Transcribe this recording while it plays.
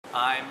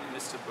I'm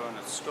Mr.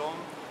 Bernhard Sturm.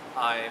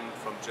 I'm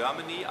from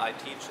Germany. I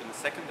teach in a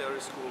secondary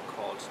school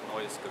called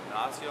Neues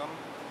Gymnasium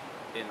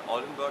in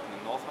Oldenburg, in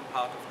the northern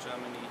part of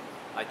Germany.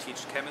 I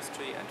teach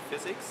chemistry and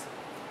physics,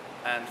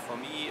 and for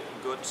me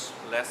good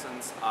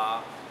lessons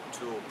are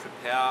to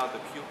prepare the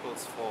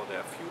pupils for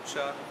their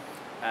future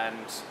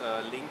and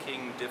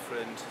linking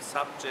different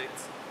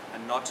subjects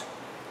and not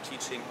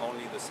teaching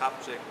only the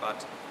subject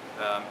but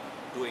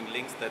doing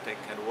links that they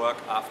can work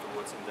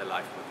afterwards in their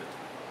life with it.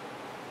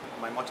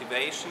 My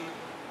motivation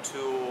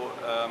to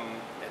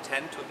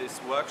attend to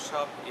this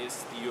workshop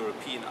is the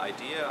European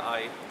idea.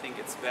 I think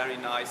it's very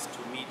nice to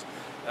meet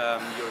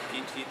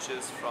European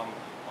teachers from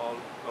all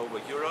over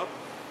Europe,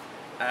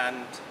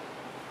 and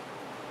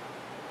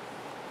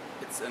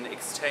it's an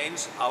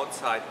exchange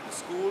outside the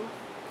school,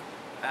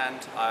 and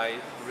I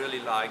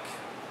really like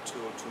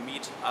to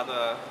meet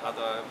other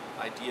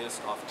ideas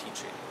of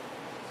teaching.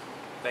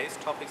 Base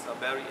topics are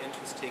very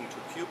interesting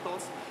to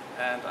pupils,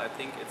 and I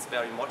think it's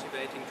very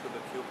motivating to the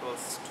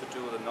pupils to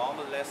do the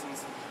normal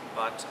lessons,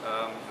 but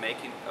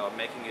making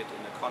it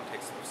in the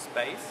context of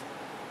space.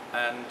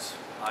 And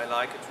I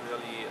like it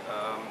really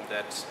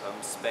that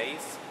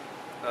space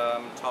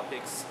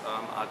topics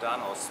are done,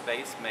 or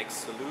space makes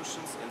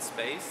solutions in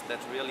space that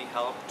really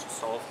help to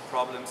solve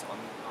problems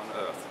on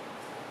Earth.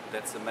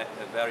 That's a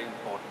very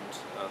important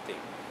thing.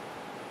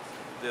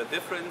 The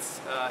difference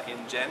in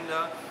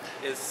gender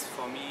is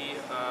for me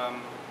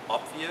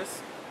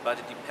obvious, but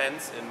it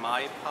depends. In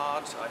my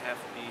part,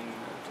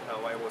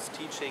 I was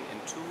teaching in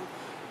two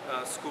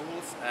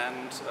schools,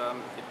 and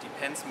it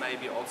depends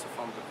maybe also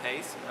from the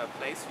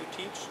place you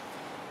teach.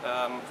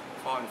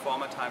 In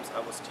former times I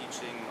was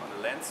teaching on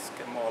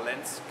a more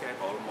landscape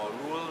or more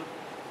rural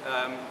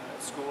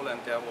school, and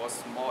there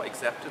was more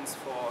acceptance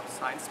for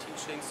science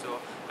teaching. So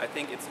I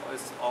think it's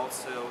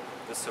also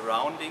the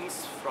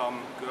surroundings from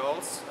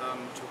girls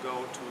to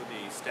go to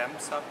the STEM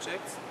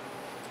subjects.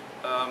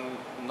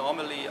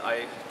 Normally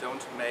I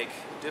don't make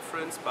a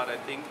difference, but I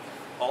think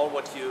all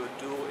what you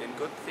do in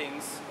good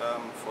things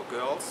for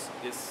girls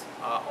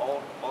are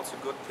also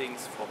good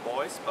things for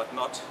boys, but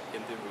not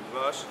in the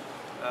reverse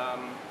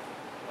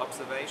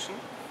observation.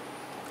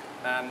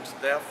 And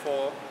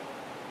therefore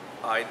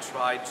I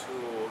try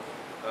to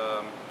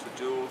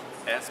do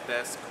as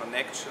best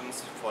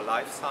connections for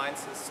life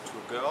sciences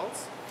to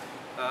girls,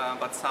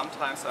 but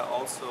sometimes I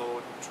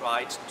also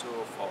tried to,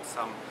 for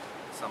some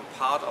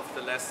part of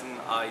the lesson,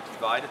 I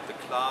divided the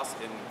class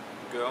in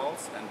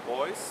girls and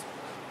boys,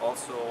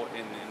 also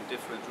in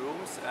different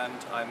rooms,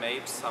 and I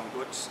made some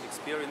good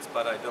experience,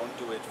 but I don't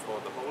do it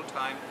for the whole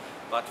time,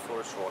 but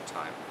for a short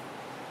time.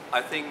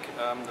 I think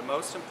the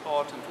most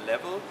important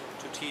level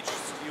to teach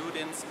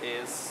students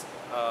is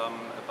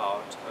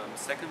about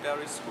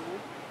secondary school,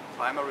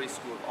 primary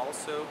school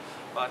also,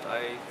 but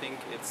I think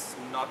it's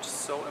not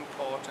so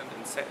important.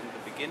 In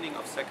the beginning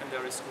of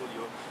secondary school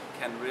you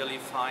can really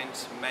find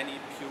many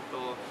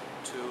pupils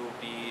to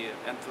be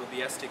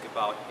enthusiastic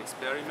about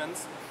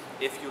experiments.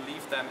 If you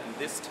leave them in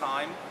this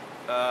time,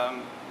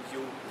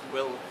 you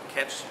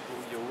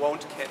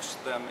won't catch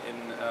them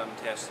in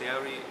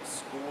tertiary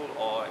school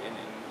or in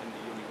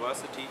the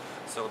university.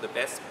 So the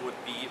best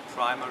would be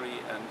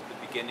primary and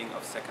the beginning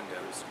of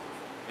secondary school,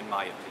 in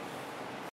my opinion.